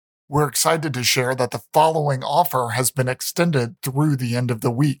We're excited to share that the following offer has been extended through the end of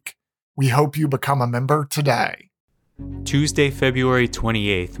the week. We hope you become a member today. Tuesday, February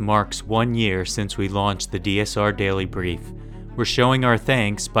 28th marks 1 year since we launched the DSR Daily Brief. We're showing our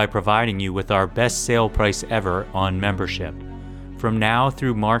thanks by providing you with our best sale price ever on membership. From now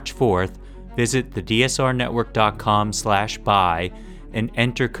through March 4th, visit thedsrnetwork.com/buy and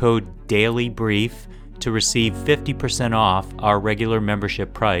enter code DAILYBRIEF to receive 50% off our regular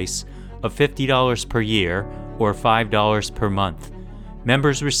membership price of $50 per year or $5 per month.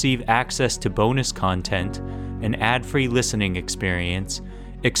 Members receive access to bonus content, an ad-free listening experience,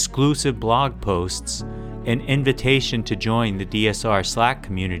 exclusive blog posts, an invitation to join the DSR Slack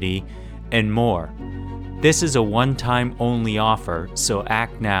community, and more. This is a one-time only offer, so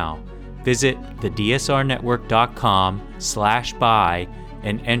act now. Visit thedsrnetwork.com/buy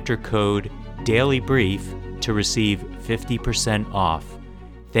and enter code DAILYBRIEF to receive 50% off.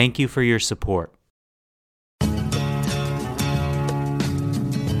 Thank you for your support.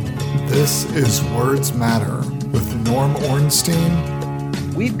 This is Words Matter with Norm Ornstein.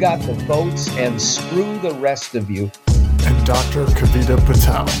 We've got the votes and screw the rest of you. And Dr. Kavita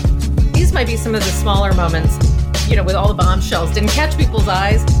Patel. These might be some of the smaller moments, with all the bombshells. Didn't catch people's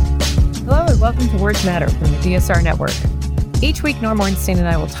eyes. Hello and welcome to Words Matter from the DSR Network. Each week, Norm Ornstein and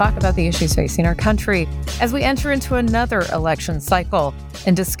I will talk about the issues facing our country as we enter into another election cycle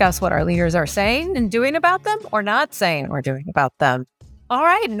and discuss what our leaders are saying and doing about them or not saying or doing about them. All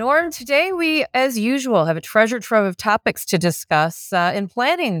right, Norm, today we, as usual, have a treasure trove of topics to discuss in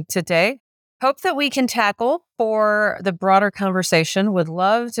planning today. Hope that we can tackle for the broader conversation. Would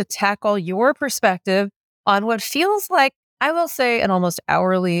love to tackle your perspective on what feels like, I will say, an almost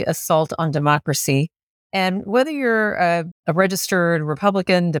hourly assault on democracy. And whether you're a registered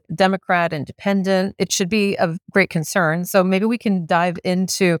Republican, Democrat, Independent, it should be of great concern. So maybe we can dive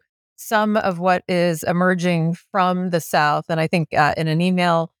into some of what is emerging from the South. And I think in an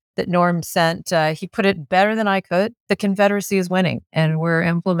email that Norm sent, he put it better than I could. The Confederacy is winning, and we're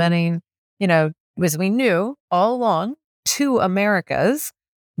implementing, as we knew all along, two Americas,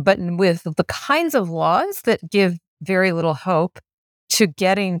 but with the kinds of laws that give very little hope to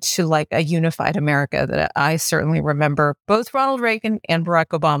getting to like a unified America that I certainly remember both Ronald Reagan and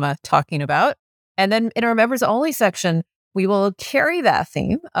Barack Obama talking about. And then in our members only section, we will carry that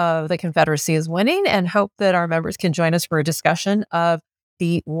theme of the Confederacy is winning and hope that our members can join us for a discussion of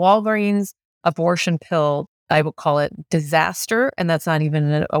the Walgreens abortion pill. I will call it disaster, and that's not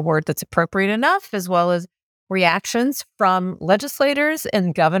even a word that's appropriate enough, as well as reactions from legislators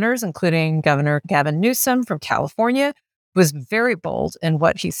and governors, including Governor Gavin Newsom from California, was very bold in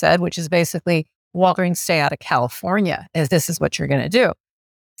what he said, which is basically Walgreens, stay out of California, as this is what you're going to do.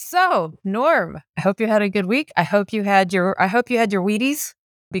 So, Norm, I hope you had a good week. I hope you had your Wheaties,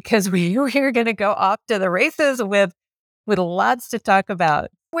 because we're going to go off to the races with lots to talk about.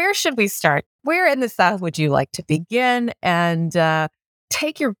 Where should we start? Where in the South would you like to begin? And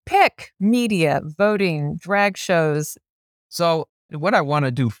take your pick: media, voting, drag shows. So what I want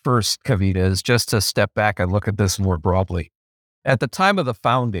to do first, Kavita, is just to step back and look at this more broadly. At the time of the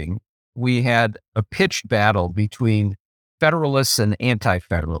founding, we had a pitched battle between Federalists and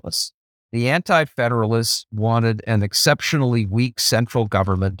Anti-Federalists. The Anti-Federalists wanted an exceptionally weak central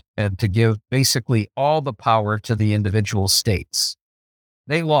government and to give basically all the power to the individual states.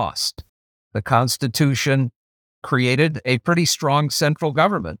 They lost. The Constitution created a pretty strong central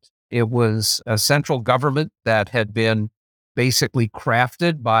government. It was a central government that had been basically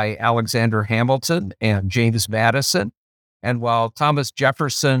crafted by Alexander Hamilton and James Madison. And while Thomas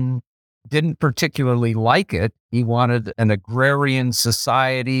Jefferson didn't particularly like it, he wanted an agrarian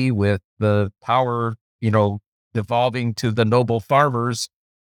society with the power, devolving to the noble farmers.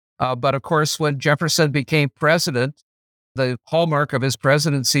 But of course, when Jefferson became president, the hallmark of his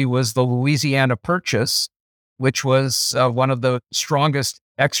presidency was the Louisiana Purchase, which was one of the strongest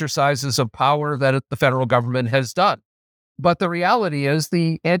exercises of power that the federal government has done. But the reality is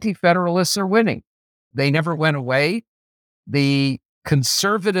the Anti-Federalists are winning. They never went away. The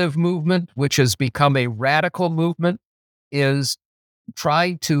conservative movement, which has become a radical movement, is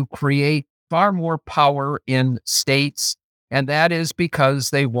trying to create far more power in states. And that is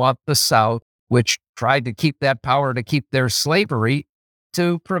because they want the South, which tried to keep that power to keep their slavery,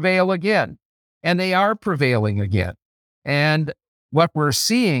 to prevail again. And they are prevailing again. And what we're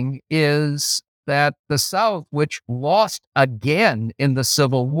seeing is that the South, which lost again in the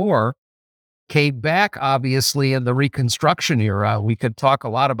Civil War, came back, obviously, in the Reconstruction era. We could talk a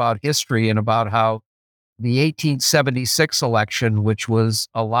lot about history and about how the 1876 election, which was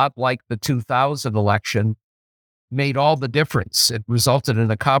a lot like the 2000 election, made all the difference. It resulted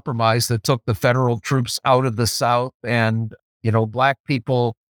in a compromise that took the federal troops out of the South, and, Black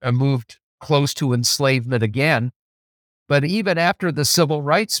people moved close to enslavement again. But even after the civil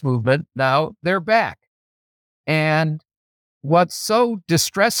rights movement, now they're back. And what's so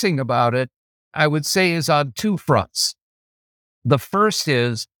distressing about it, I would say, is on two fronts. The first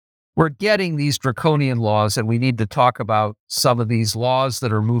is we're getting these draconian laws, and we need to talk about some of these laws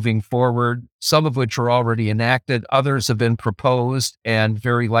that are moving forward, some of which are already enacted. Others have been proposed and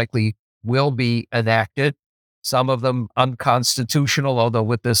very likely will be enacted. Some of them unconstitutional, although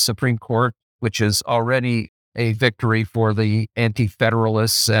with this Supreme Court, which is already a victory for the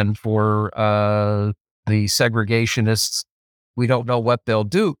anti-federalists and for the segregationists, we don't know what they'll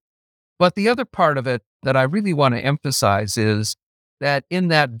do. But the other part of it that I really want to emphasize is that in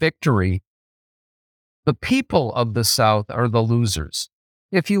that victory, the people of the South are the losers.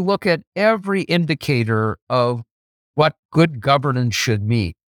 If you look at every indicator of what good governance should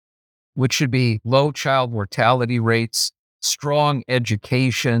mean, which should be low child mortality rates, strong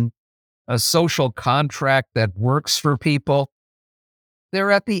education, a social contract that works for people,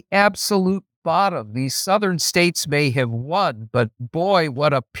 they're at the absolute bottom. These southern states may have won, but boy,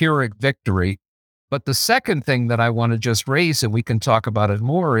 what a Pyrrhic victory. But the second thing that I want to just raise, and we can talk about it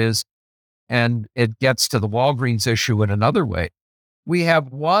more, is, and it gets to the Walgreens issue in another way, we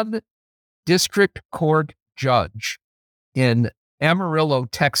have one district court judge in Amarillo,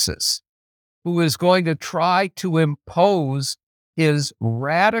 Texas, who is going to try to impose his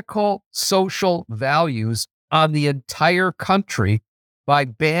radical social values on the entire country by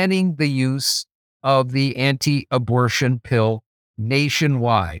banning the use of the anti-abortion pill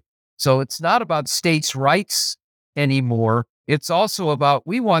nationwide. So it's not about states' rights anymore. It's also about,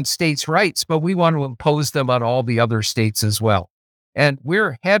 we want states' rights, but we want to impose them on all the other states as well. And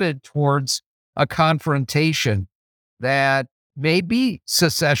we're headed towards a confrontation that may be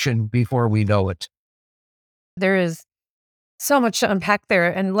secession before we know it. There is so much to unpack there.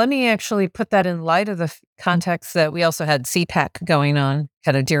 And let me actually put that in light of the context that we also had CPAC going on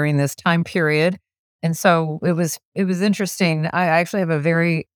kind of during this time period. And so it was interesting. I actually have a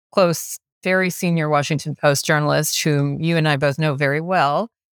very close, very senior Washington Post journalist whom you and I both know very well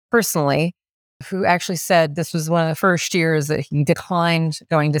personally, who actually said this was one of the first years that he declined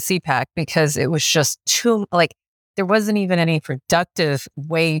going to CPAC because it was just too, there wasn't even any productive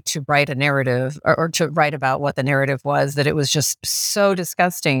way to write a narrative or to write about what the narrative was, that it was just so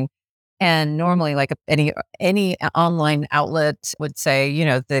disgusting. And normally, any online outlet would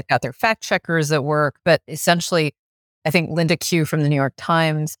say, they've got their fact checkers at work, but essentially, I think Linda Q from the New York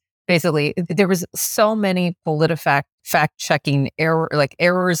Times, basically, there was so many PolitiFact fact-checking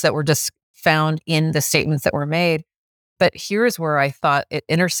errors that were just found in the statements that were made. But here's where I thought it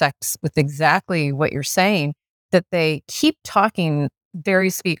intersects with exactly what you're saying, that they keep talking,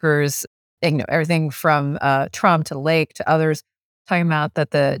 various speakers, everything from Trump to Lake to others, talking about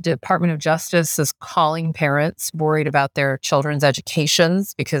that the Department of Justice is calling parents worried about their children's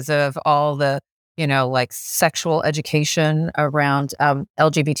educations because of all the sexual education around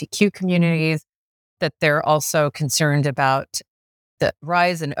LGBTQ communities, that they're also concerned about the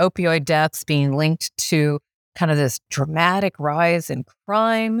rise in opioid deaths being linked to kind of this dramatic rise in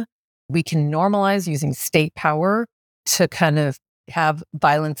crime. We can normalize using state power to kind of have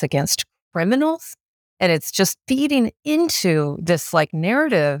violence against criminals. And it's just feeding into this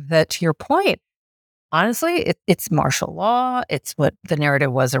narrative that, to your point, honestly, it's martial law. It's what the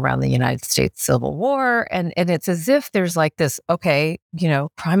narrative was around the United States Civil War. And it's as if there's this, okay,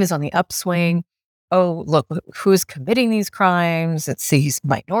 crime is on the upswing. Oh, look, who's committing these crimes? It's these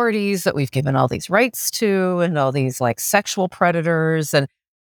minorities that we've given all these rights to, and all these sexual predators. And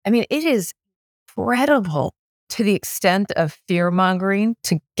I mean, it is incredible to the extent of fear mongering,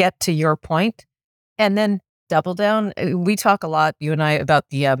 to get to your point, and then double down. We talk a lot, you and I, about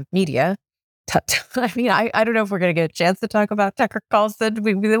the media. I mean, I don't know if we're going to get a chance to talk about Tucker Carlson.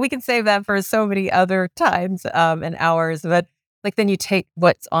 We can save that for so many other times and hours. But then you take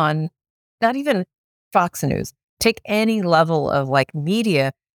what's on, not even Fox News, take any level of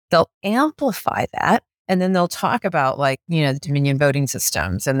media, they'll amplify that. And then they'll talk about the Dominion voting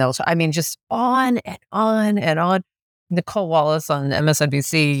systems, and just on and on and on. Nicole Wallace on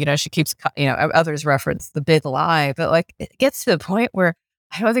MSNBC, she keeps, others reference the big lie, but it gets to the point where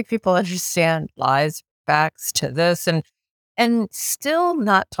I don't think people understand lies, facts to this, and still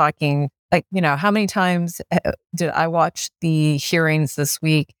not talking, how many times did I watch the hearings this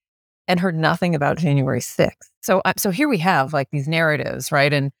week and heard nothing about January 6th? So here we have these narratives,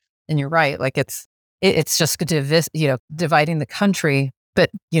 right? And you're right, it's just dividing the country. But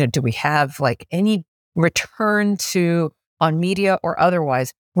do we have any return to, on media or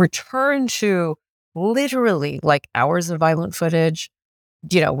otherwise, return to literally like hours of violent footage,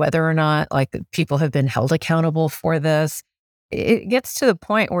 whether or not like people have been held accountable for this. It gets to the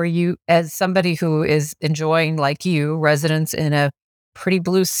point where you, as somebody who is enjoying, like you, residence in a pretty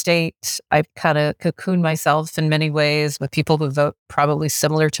blue state, I've kind of cocooned myself in many ways with people who vote probably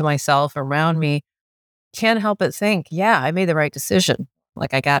similar to myself around me, can't help but think, yeah, I made the right decision.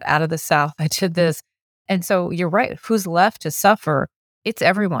 Like I got out of the South, I did this. And so you're right. Who's left to suffer? It's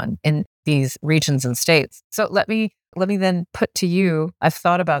everyone in these regions and states. So let me then put to you, I've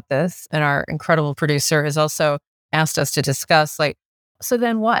thought about this, and our incredible producer has also asked us to discuss, like, so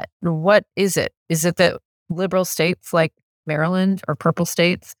then what? What is it? Is it that liberal states like Maryland or purple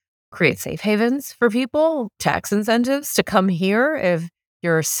states create safe havens for people, tax incentives to come here if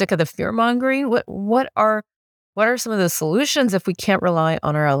you're sick of the fear mongering? What are some of the solutions if we can't rely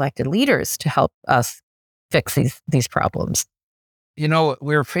on our elected leaders to help us fix these problems?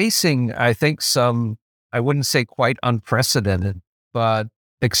 We're facing, I think, some, I wouldn't say quite unprecedented, but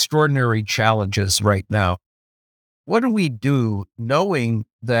extraordinary challenges right now. What do we do knowing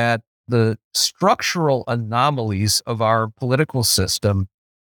that the structural anomalies of our political system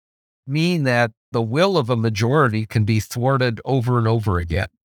mean that the will of a majority can be thwarted over and over again?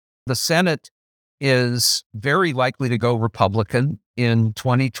 The Senate is very likely to go Republican in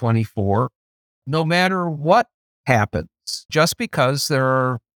 2024, no matter what happens, just because there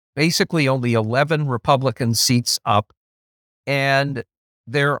are basically only 11 Republican seats up, and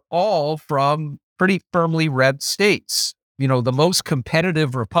they're all from pretty firmly red states. The most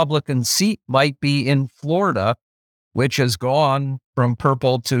competitive Republican seat might be in Florida, which has gone from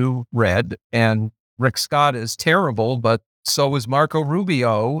purple to red. And Rick Scott is terrible, but so is Marco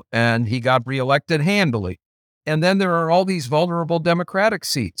Rubio, and he got reelected handily. And then there are all these vulnerable Democratic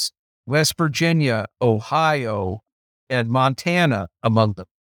seats, West Virginia, Ohio, and Montana among them.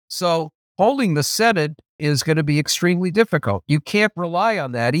 So holding the Senate is going to be extremely difficult. You can't rely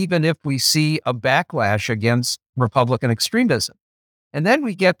on that, even if we see a backlash against Republican extremism. And then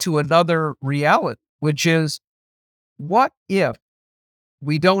we get to another reality, which is, what if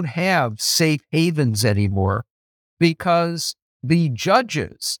we don't have safe havens anymore because the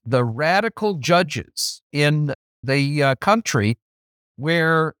judges, the radical judges in the country,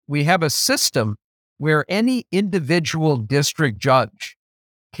 where we have a system where any individual district judge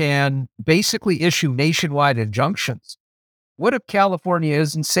can basically issue nationwide injunctions? What if California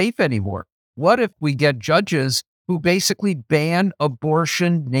isn't safe anymore? What if we get judges who basically ban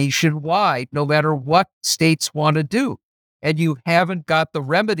abortion nationwide, no matter what states want to do? And you haven't got the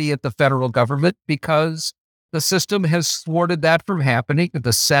remedy at the federal government because the system has thwarted that from happening,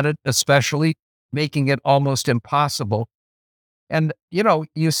 the Senate especially, making it almost impossible. And,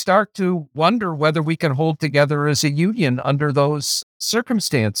 you start to wonder whether we can hold together as a union under those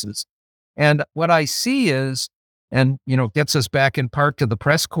circumstances. And what I see is, and, gets us back in part to the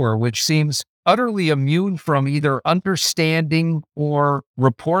press corps, which seems utterly immune from either understanding or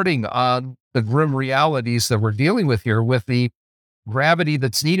reporting on the grim realities that we're dealing with here with the gravity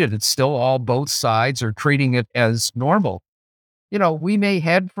that's needed. It's still all, both sides are treating it as normal. We may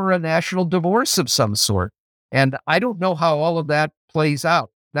head for a national divorce of some sort. And I don't know how all of that plays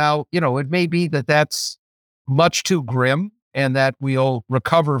out. Now, it may be that that's much too grim and that we'll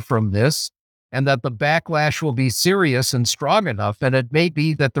recover from this and that the backlash will be serious and strong enough. And it may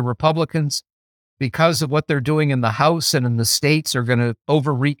be that the Republicans, because of what they're doing in the House and in the states, are going to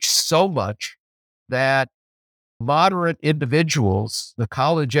overreach so much that moderate individuals, the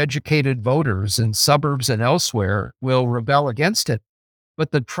college-educated voters in suburbs and elsewhere, will rebel against it.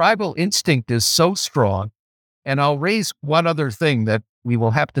 But the tribal instinct is so strong. And I'll raise one other thing that we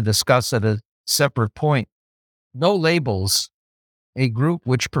will have to discuss at a separate point. No Labels, a group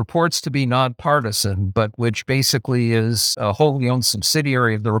which purports to be nonpartisan, but which basically is a wholly owned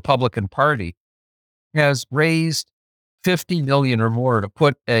subsidiary of the Republican Party, has raised $50 million or more to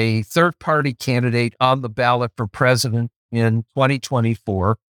put a third-party candidate on the ballot for president in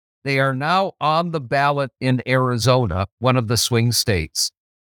 2024. They are now on the ballot in Arizona, one of the swing states.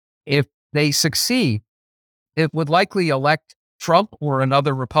 If they succeed, it would likely elect Trump or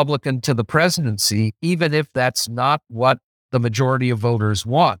another Republican to the presidency, even if that's not what the majority of voters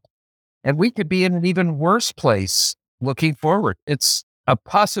want. And we could be in an even worse place looking forward. It's a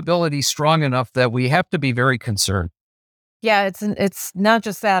possibility strong enough that we have to be very concerned. Yeah, it's not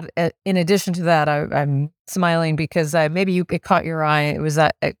just that. In addition to that, I'm smiling because maybe it caught your eye. It was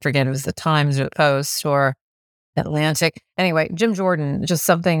I forget, it was the Times or the Post or Atlantic. Anyway, Jim Jordan, just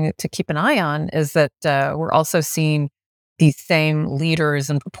something to keep an eye on is that we're also seeing these same leaders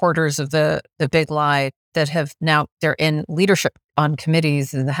and reporters of the big lie that have now, they're in leadership on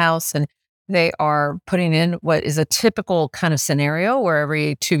committees in the House, and they are putting in what is a typical kind of scenario where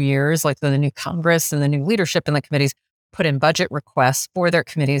every 2 years, like the new Congress and the new leadership in the committees put in budget requests for their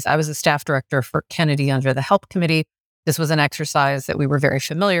committees. I was a staff director for Kennedy under the Help Committee. This was an exercise that we were very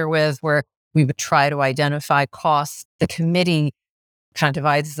familiar with, where we would try to identify costs. The committee kind of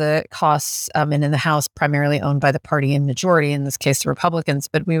divides the costs, and in the House, primarily owned by the party in majority, in this case, the Republicans.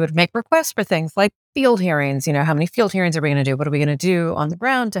 But we would make requests for things like field hearings. How many field hearings are we going to do? What are we going to do on the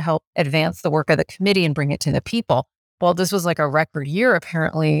ground to help advance the work of the committee and bring it to the people? Well, this was like a record year,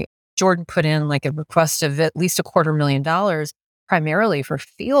 apparently. Jordan put in like a request of at least $250,000 primarily for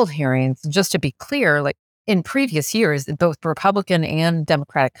field hearings. Just to be clear, like in previous years, in both Republican and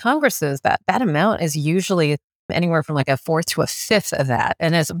Democratic Congresses, that amount is usually anywhere from like a fourth to a fifth of that.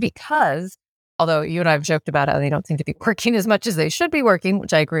 And it's because, although you and I have joked about how they don't seem to be working as much as they should be working,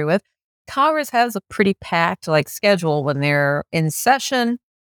 which I agree with, Congress has a pretty packed like schedule when they're in session.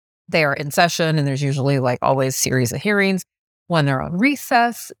 They are in session, and there's usually like always series of hearings. When they're on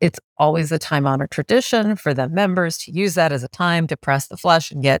recess, it's always a time-honored tradition for the members to use that as a time to press the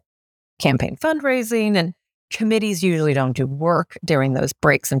flesh and get campaign fundraising. And committees usually don't do work during those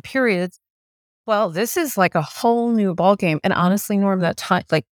breaks and periods. Well, this is like a whole new ballgame. And honestly, Norm, that time,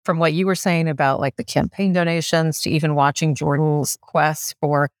 like from what you were saying about like the campaign donations to even watching Jordan's quest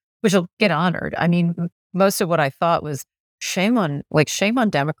for, which will get honored. I mean, most of what I thought was shame on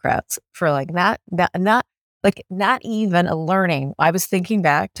Democrats for like not even a learning. I was thinking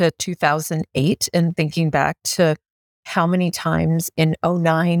back to 2008 and thinking back to how many times in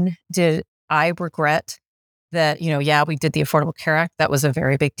 2009 did I regret that, we did the Affordable Care Act. That was a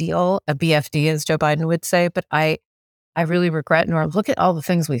very big deal, a BFD, as Joe Biden would say. But I really regret, nor look at all the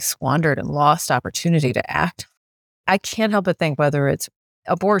things we squandered and lost opportunity to act. I can't help but think whether it's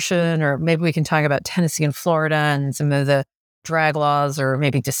abortion, or maybe we can talk about Tennessee and Florida and some of the drag laws, or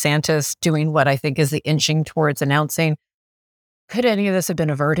maybe DeSantis doing what I think is the inching towards announcing. Could any of this have been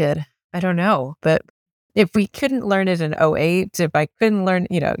averted? I don't know. But if we couldn't learn it in 2008, if I couldn't learn,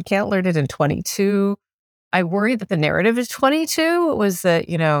 can't learn it in 22, I worry that the narrative is 22 was that,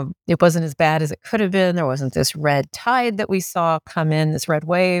 it wasn't as bad as it could have been. There wasn't this red tide that we saw come in, this red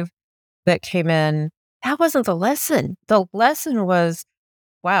wave that came in. That wasn't the lesson. The lesson was,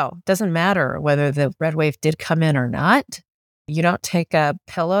 wow, doesn't matter whether the red wave did come in or not. You don't take a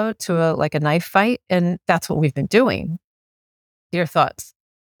pillow to a knife fight. And that's what we've been doing. Your thoughts?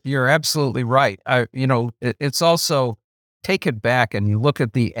 You're absolutely right. It's also, take it back and you look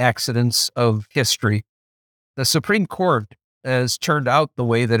at the accidents of history. The Supreme Court has turned out the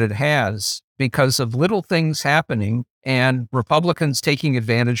way that it has because of little things happening and Republicans taking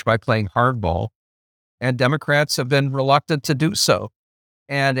advantage by playing hardball, and Democrats have been reluctant to do so.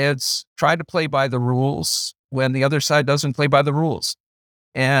 And it's try to play by the rules when the other side doesn't play by the rules.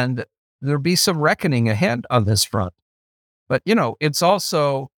 And there'll be some reckoning ahead on this front. But, it's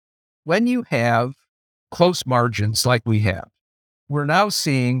also when you have close margins like we have, we're now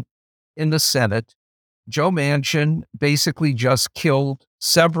seeing in the Senate, Joe Manchin basically just killed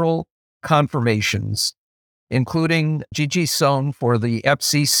several confirmations, including Gigi Sohn for the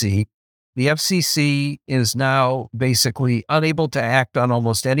FCC. The FCC is now basically unable to act on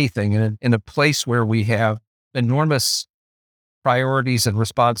almost anything in a place where we have enormous priorities and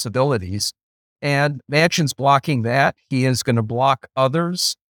responsibilities. And Manchin's blocking that. He is going to block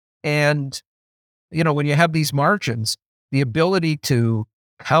others. And, when you have these margins, the ability to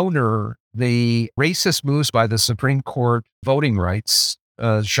counter the racist moves by the Supreme Court, voting rights,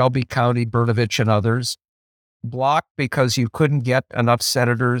 Shelby County, Brnovich, and others, blocked because you couldn't get enough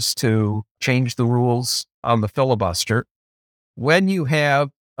senators to change the rules on the filibuster. When you have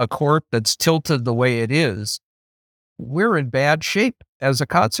a court that's tilted the way it is, we're in bad shape as a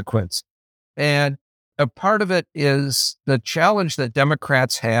consequence. And a part of it is the challenge that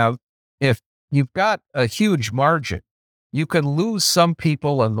Democrats have. If you've got a huge margin, you can lose some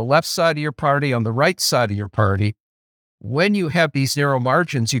people on the left side of your party, on the right side of your party. When you have these narrow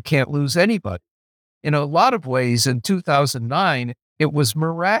margins, you can't lose anybody. In a lot of ways, in 2009, it was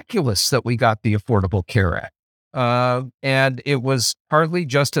miraculous that we got the Affordable Care Act. And it was partly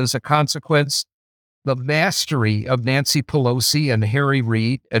just as a consequence, the mastery of Nancy Pelosi and Harry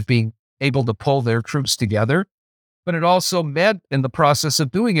Reid at being able to pull their troops together. But it also meant in the process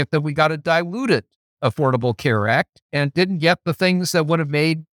of doing it that we got a diluted Affordable Care Act and didn't get the things that would have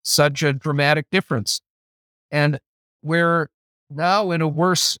made such a dramatic difference. And we're now in a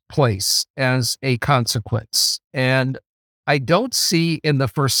worse place as a consequence. And I don't see in the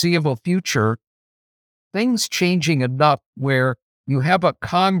foreseeable future things changing enough where you have a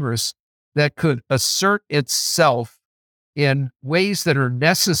Congress that could assert itself in ways that are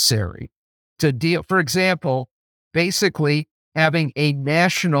necessary to deal, for example, basically having a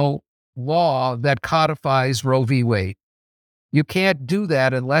national law that codifies Roe v. Wade. You can't do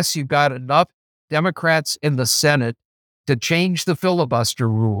that unless you've got enough Democrats in the Senate to change the filibuster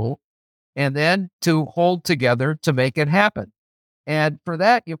rule and then to hold together to make it happen. And for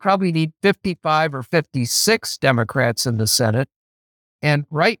that, you probably need 55 or 56 Democrats in the Senate. And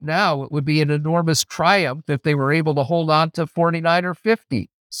right now, it would be an enormous triumph if they were able to hold on to 49 or 50.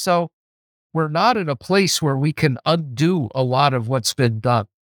 So we're not in a place where we can undo a lot of what's been done.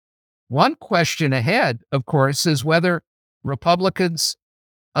 One question ahead, of course, is whether Republicans,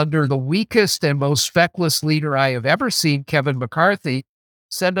 under the weakest and most feckless leader I have ever seen, Kevin McCarthy,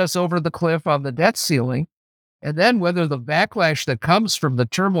 send us over the cliff on the debt ceiling, and then whether the backlash that comes from the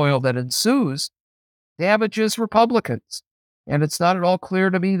turmoil that ensues damages Republicans. And it's not at all clear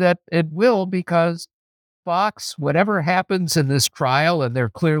to me that it will, because Fox, whatever happens in this trial, and they're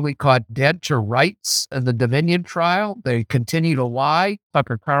clearly caught dead to rights in the Dominion trial, they continue to lie.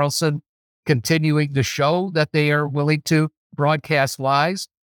 Tucker Carlson continuing to show that they are willing to broadcast lies.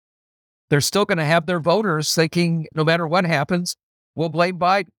 They're still going to have their voters thinking, no matter what happens, we'll blame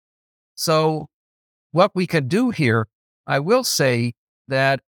Biden. So what we can do here, I will say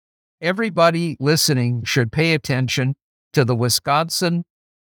that everybody listening should pay attention to the Wisconsin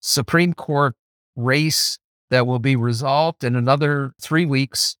Supreme Court race that will be resolved in another 3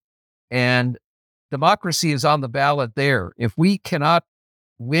 weeks. And democracy is on the ballot there. If we cannot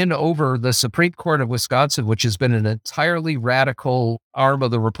win over the Supreme Court of Wisconsin, which has been an entirely radical arm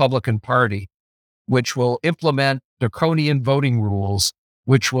of the Republican Party, which will implement draconian voting rules,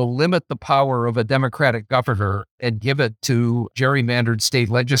 which will limit the power of a Democratic governor and give it to gerrymandered state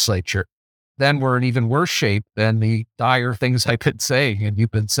legislature, then we're in even worse shape than the dire things I've been saying and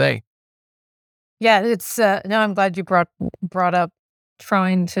you've been saying. Yeah, it's no, I'm glad you brought up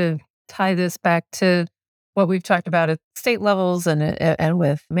trying to tie this back to what we've talked about at state levels and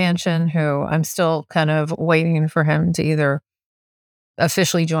with Manchin, who I'm still kind of waiting for him to either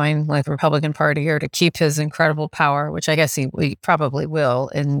officially join like the Republican Party or to keep his incredible power, which I guess he probably will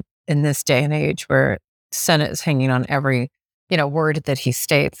in this day and age where Senate is hanging on every word that he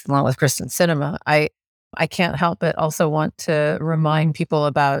states, along with Kristen Sinema. I can't help but also want to remind people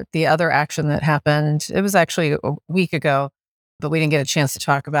about the other action that happened. It was actually a week ago, but we didn't get a chance to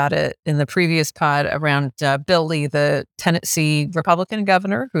talk about it in the previous pod around Bill Lee, the Tennessee Republican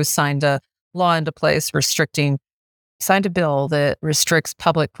governor, who signed a law into place signed a bill that restricts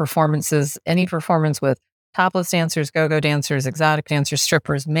public performances, any performance with topless dancers, go-go dancers, exotic dancers,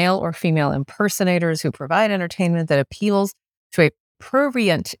 strippers, male or female impersonators who provide entertainment that appeals to a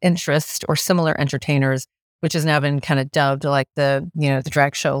prurient interest or similar entertainers, which has now been kind of dubbed like the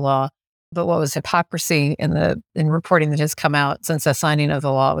drag show law. But what was hypocrisy in reporting that has come out since the signing of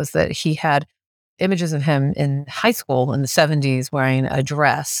the law was that he had images of him in high school in the 70s wearing a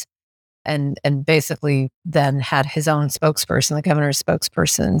dress, and basically then had his own spokesperson, the governor's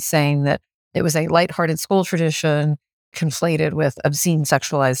spokesperson, saying that it was a lighthearted school tradition conflated with obscene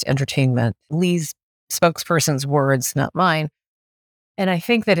sexualized entertainment. Lee's spokesperson's words, not mine. And I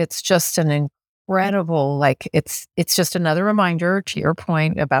think that it's just an incredible, it's just another reminder to your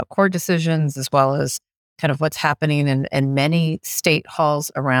point about court decisions, as well as kind of what's happening in many state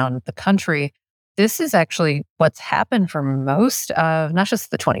halls around the country. This is actually what's happened for most of, not just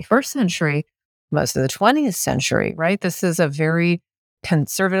the 21st century, most of the 20th century, right? This is a very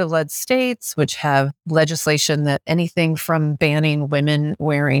conservative-led states, which have legislation that anything from banning women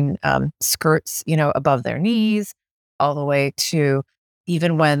wearing skirts, above their knees, all the way to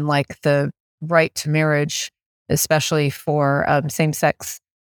even when the right to marriage, especially for same-sex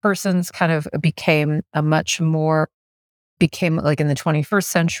persons, kind of became like in the 21st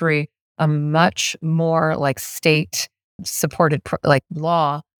century, a much more like state-supported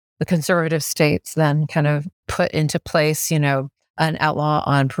law. The conservative states then kind of put into place, an outlaw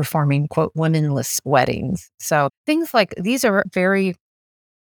on performing, quote, womenless weddings. So things like these are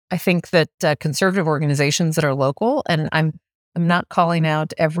I think that conservative organizations that are local, and I'm not calling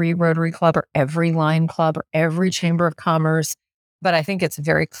out every Rotary Club or every Line Club or every Chamber of Commerce, but I think it's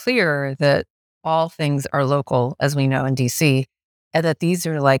very clear that all things are local, as we know in DC, and that these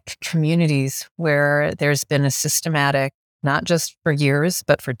are like communities where there's been a systematic, not just for years,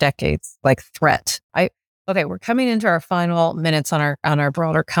 but for decades, threat. Okay, we're coming into our final minutes on our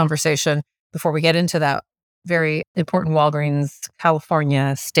broader conversation before we get into that very important Walgreens,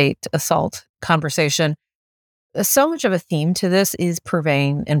 California state assault conversation. So much of a theme to this is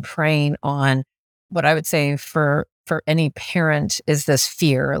purveying and preying on what I would say for any parent is this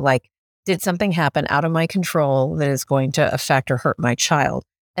fear, like, did something happen out of my control that is going to affect or hurt my child?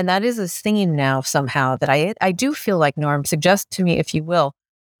 And that is a theme now somehow that I do feel like, Norm, suggest to me, if you will,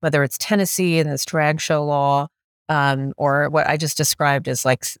 whether it's Tennessee and this drag show law, or what I just described as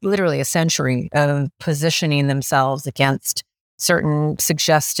like literally a century of positioning themselves against certain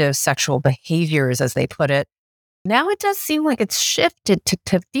suggestive sexual behaviors, as they put it. Now it does seem like it's shifted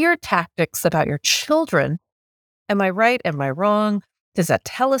to fear tactics about your children. Am I right? Am I wrong? Does that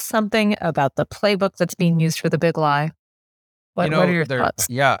tell us something about the playbook that's being used for the big lie? What are your thoughts?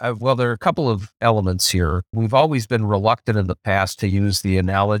 Yeah, well, there are a couple of elements here. We've always been reluctant in the past to use the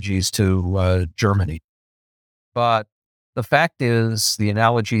analogies to Germany. But the fact is, the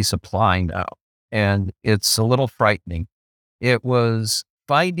analogies apply now, and it's a little frightening. It was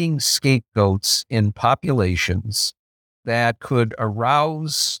finding scapegoats in populations that could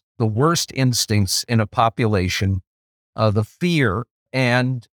arouse the worst instincts in a population, the fear,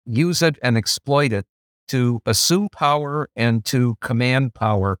 and use it and exploit it to assume power and to command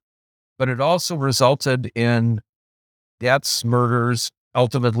power. But it also resulted in deaths, murders,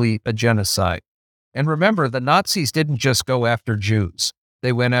 ultimately a genocide. And remember, the Nazis didn't just go after Jews.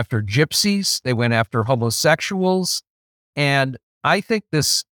 They went after gypsies, they went after homosexuals. And I think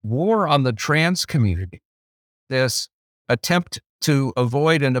this war on the trans community, this attempt to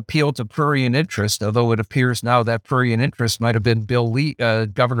avoid an appeal to prurient interest, although it appears now that prurient interest might have been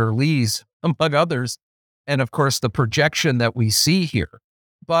Governor Lee's, among others, and of course the projection that we see here.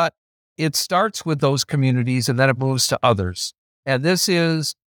 But it starts with those communities and then it moves to others. And this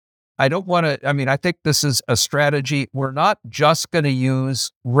is, I think this is a strategy. We're not just going to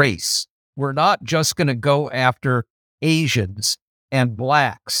use race. We're not just going to go after Asians and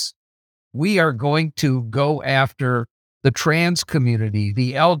Blacks. We are going to go after the trans community,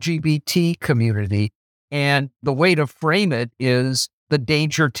 the LGBT community. And the way to frame it is the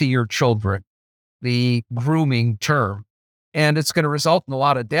danger to your children, the grooming term. And it's going to result in a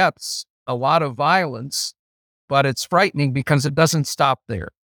lot of deaths, a lot of violence, but it's frightening because it doesn't stop there.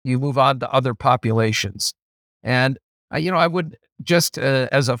 You move on to other populations. And, I would just,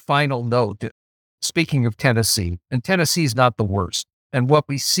 as a final note, speaking of Tennessee, and Tennessee is not the worst. And what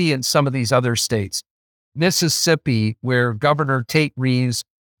we see in some of these other states, Mississippi, where Governor Tate Reeves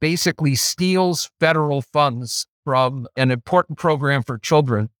basically steals federal funds from an important program for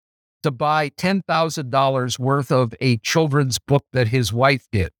children to buy $10,000 worth of a children's book that his wife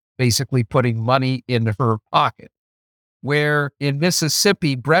did, basically putting money in her pocket. Where in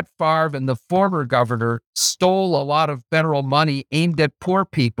Mississippi, Brett Favre and the former governor stole a lot of federal money aimed at poor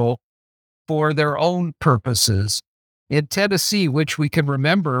people for their own purposes. In Tennessee, which we can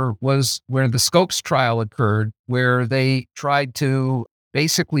remember was where the Scopes trial occurred, where they tried to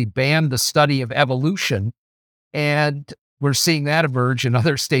basically ban the study of evolution. And we're seeing that emerge in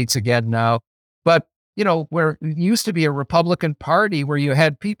other states again now. But where it used to be a Republican Party where you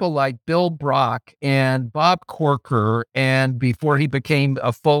had people like Bill Brock and Bob Corker, and before he became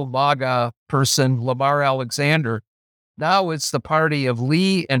a faux MAGA person, Lamar Alexander. Now it's the party of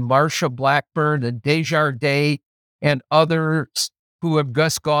Lee and Marsha Blackburn and Desjardins and others who have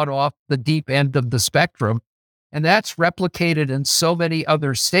just gone off the deep end of the spectrum. And that's replicated in so many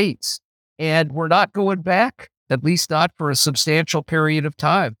other states. And we're not going back, at least not for a substantial period of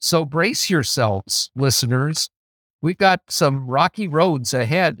time. So brace yourselves, listeners. We've got some rocky roads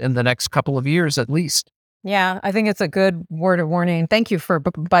ahead in the next couple of years, at least. Yeah, I think it's a good word of warning. Thank you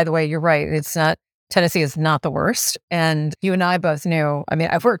by the way, you're right. Tennessee is not the worst. And you and I both knew,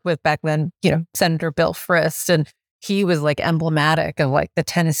 I've worked with back then, Senator Bill Frist, and he was like emblematic of like the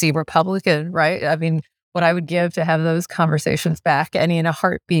Tennessee Republican, right? What I would give to have those conversations back, any in a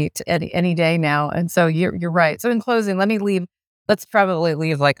heartbeat, any day now. And so you're right. So in closing, let's probably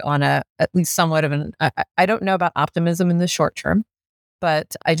leave like on at least somewhat of I don't know about optimism in the short term,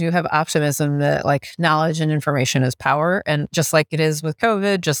 but I do have optimism that like knowledge and information is power. And just like it is with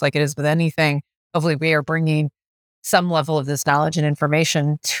COVID, just like it is with anything, hopefully we are bringing some level of this knowledge and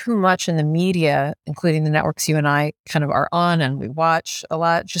information. Too much in the media, including the networks you and I kind of are on and we watch a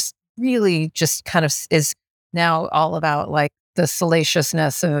lot, really just kind of is now all about like the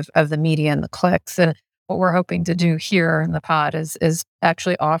salaciousness of the media and the clicks. And what we're hoping to do here in the pod is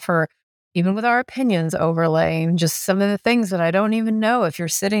actually offer, even with our opinions overlaying just some of the things that I don't even know. If you're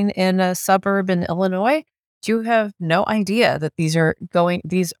sitting in a suburb in Illinois, you have no idea that these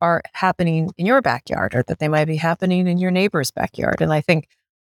are happening in your backyard or that they might be happening in your neighbor's backyard. And I think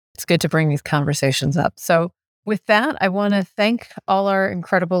it's good to bring these conversations up. So with that, I want to thank all our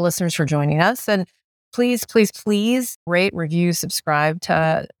incredible listeners for joining us. And Please, please, please rate, review, subscribe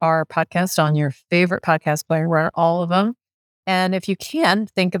to our podcast on your favorite podcast player. We're on all of them. And if you can,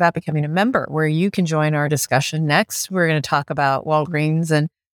 think about becoming a member where you can join our discussion. Next, we're going to talk about Walgreens and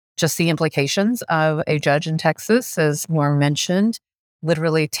just the implications of a judge in Texas, as Norm mentioned,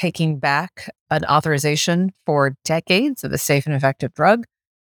 literally taking back an authorization for decades of a safe and effective drug.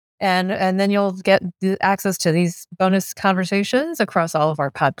 And then you'll get access to these bonus conversations across all of our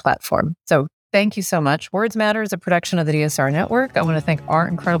pod platform. So thank you so much. Words Matter is a production of the DSR Network. I want to thank our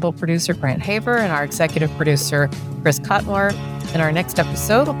incredible producer, Grant Haver, and our executive producer, Chris Cotmore. And our next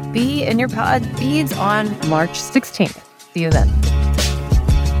episode will be in your pod feeds on March 16th. See you then.